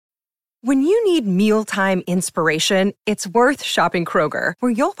When you need mealtime inspiration, it's worth shopping Kroger,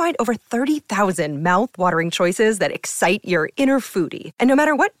 where you'll find over 30,000 mouth-watering choices that excite your inner foodie. And no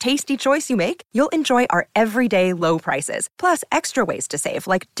matter what tasty choice you make, you'll enjoy our everyday low prices, plus extra ways to save,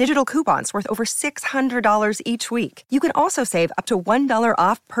 like digital coupons worth over $600 each week. You can also save up to $1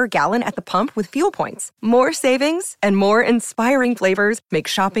 off per gallon at the pump with fuel points. More savings and more inspiring flavors make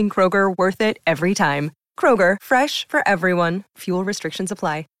shopping Kroger worth it every time. Kroger, fresh for everyone. Fuel restrictions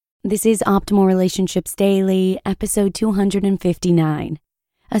apply. This is Optimal Relationships Daily, episode 259,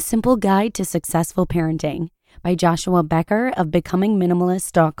 A Simple Guide to Successful Parenting by Joshua Becker of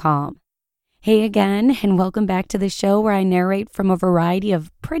BecomingMinimalist.com. Hey again, and welcome back to the show where I narrate from a variety of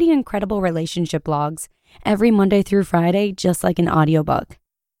pretty incredible relationship blogs every Monday through Friday, just like an audiobook.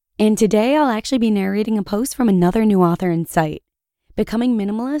 And today I'll actually be narrating a post from another new author in sight. Becoming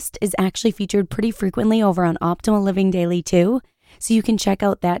Minimalist is actually featured pretty frequently over on Optimal Living Daily too, so you can check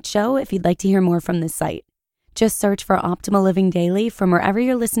out that show if you'd like to hear more from this site. Just search for Optimal Living Daily from wherever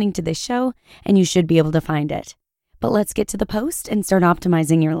you're listening to this show, and you should be able to find it. But let's get to the post and start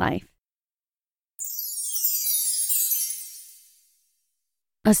optimizing your life.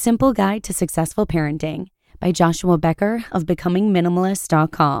 A Simple Guide to Successful Parenting by Joshua Becker of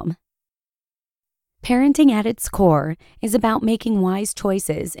BecomingMinimalist.com. Parenting at its core is about making wise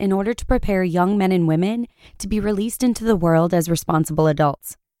choices in order to prepare young men and women to be released into the world as responsible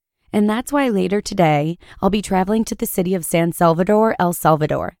adults. And that's why later today, I'll be traveling to the city of San Salvador, El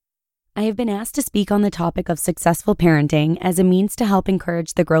Salvador. I have been asked to speak on the topic of successful parenting as a means to help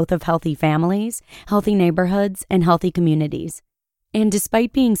encourage the growth of healthy families, healthy neighborhoods, and healthy communities. And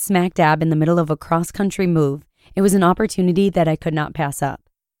despite being smack dab in the middle of a cross-country move, it was an opportunity that I could not pass up.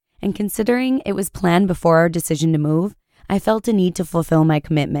 And considering it was planned before our decision to move, I felt a need to fulfill my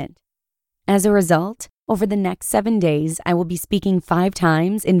commitment. As a result, over the next 7 days, I will be speaking 5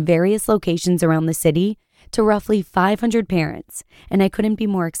 times in various locations around the city to roughly 500 parents, and I couldn't be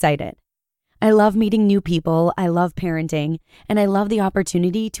more excited. I love meeting new people, I love parenting, and I love the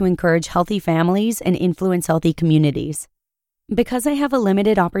opportunity to encourage healthy families and influence healthy communities. Because I have a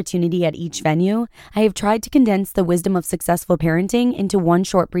limited opportunity at each venue, I have tried to condense the wisdom of successful parenting into one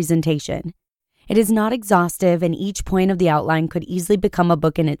short presentation. It is not exhaustive, and each point of the outline could easily become a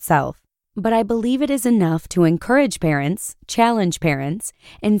book in itself. But I believe it is enough to encourage parents, challenge parents,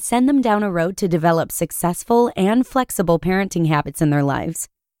 and send them down a road to develop successful and flexible parenting habits in their lives.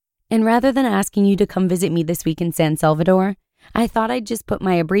 And rather than asking you to come visit me this week in San Salvador, I thought I'd just put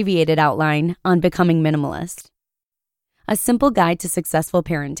my abbreviated outline on Becoming Minimalist. A Simple Guide to Successful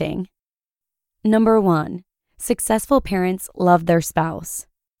Parenting. Number 1. Successful parents love their spouse.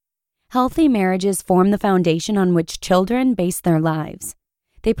 Healthy marriages form the foundation on which children base their lives.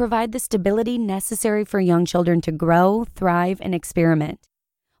 They provide the stability necessary for young children to grow, thrive, and experiment.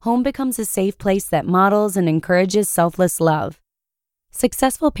 Home becomes a safe place that models and encourages selfless love.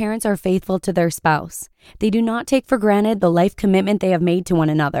 Successful parents are faithful to their spouse. They do not take for granted the life commitment they have made to one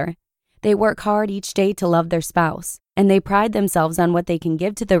another. They work hard each day to love their spouse, and they pride themselves on what they can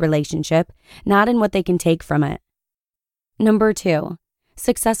give to the relationship, not in what they can take from it. Number 2.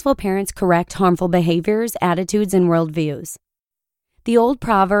 Successful parents correct harmful behaviors, attitudes, and worldviews. The old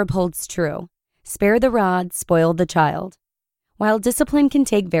proverb holds true: spare the rod, spoil the child. While discipline can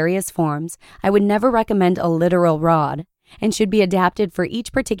take various forms, I would never recommend a literal rod, and should be adapted for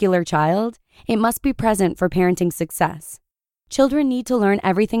each particular child. It must be present for parenting success. Children need to learn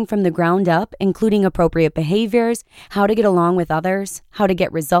everything from the ground up, including appropriate behaviors, how to get along with others, how to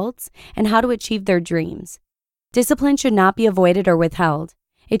get results, and how to achieve their dreams. Discipline should not be avoided or withheld.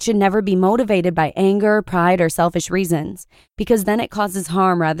 It should never be motivated by anger, pride, or selfish reasons, because then it causes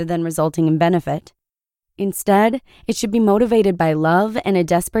harm rather than resulting in benefit. Instead, it should be motivated by love and a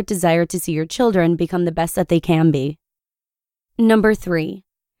desperate desire to see your children become the best that they can be. Number 3.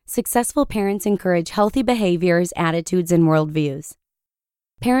 Successful parents encourage healthy behaviors, attitudes, and worldviews.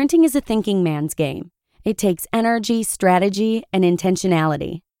 Parenting is a thinking man's game. It takes energy, strategy, and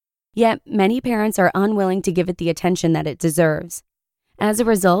intentionality. Yet, many parents are unwilling to give it the attention that it deserves. As a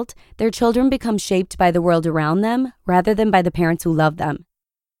result, their children become shaped by the world around them rather than by the parents who love them.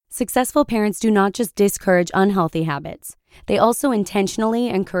 Successful parents do not just discourage unhealthy habits. They also intentionally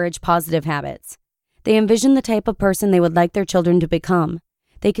encourage positive habits. They envision the type of person they would like their children to become.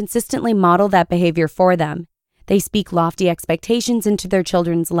 They consistently model that behavior for them. They speak lofty expectations into their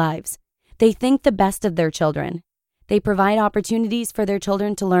children's lives. They think the best of their children. They provide opportunities for their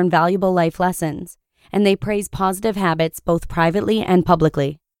children to learn valuable life lessons. And they praise positive habits both privately and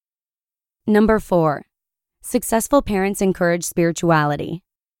publicly. Number 4. Successful parents encourage spirituality.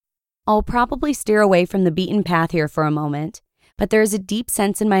 I'll probably steer away from the beaten path here for a moment, but there is a deep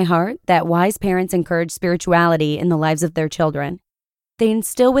sense in my heart that wise parents encourage spirituality in the lives of their children. They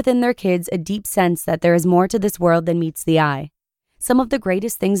instill within their kids a deep sense that there is more to this world than meets the eye. Some of the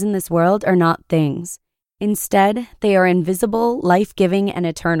greatest things in this world are not things. Instead, they are invisible, life-giving, and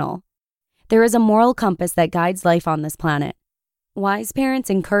eternal. There is a moral compass that guides life on this planet. Wise parents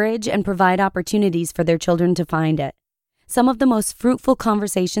encourage and provide opportunities for their children to find it. Some of the most fruitful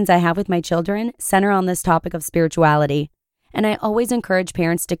conversations I have with my children center on this topic of spirituality, and I always encourage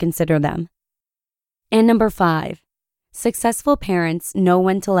parents to consider them. And number 5, successful parents know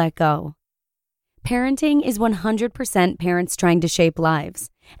when to let go. Parenting is 100% parents trying to shape lives,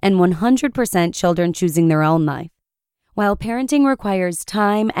 and 100% children choosing their own life. While parenting requires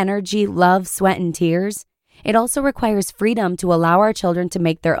time, energy, love, sweat, and tears, it also requires freedom to allow our children to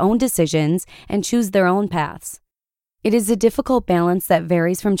make their own decisions and choose their own paths. It is a difficult balance that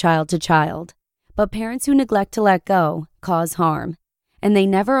varies from child to child, but parents who neglect to let go cause harm, and they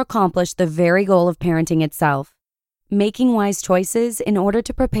never accomplish the very goal of parenting itself, making wise choices in order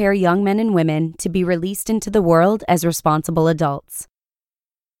to prepare young men and women to be released into the world as responsible adults.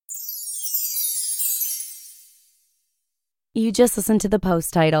 You just listened to the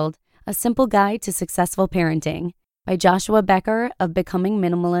post titled, A Simple Guide to Successful Parenting by Joshua Becker of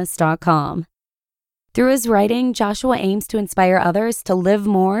BecomingMinimalist.com. Through his writing, Joshua aims to inspire others to live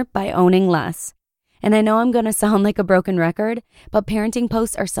more by owning less. And I know I'm going to sound like a broken record, but parenting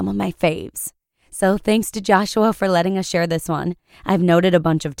posts are some of my faves. So thanks to Joshua for letting us share this one. I've noted a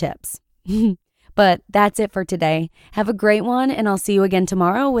bunch of tips. But that's it for today. Have a great one, and I'll see you again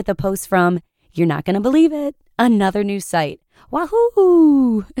tomorrow with a post from, you're not going to believe it, another new site.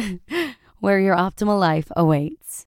 Wahoo! Where your optimal life awaits.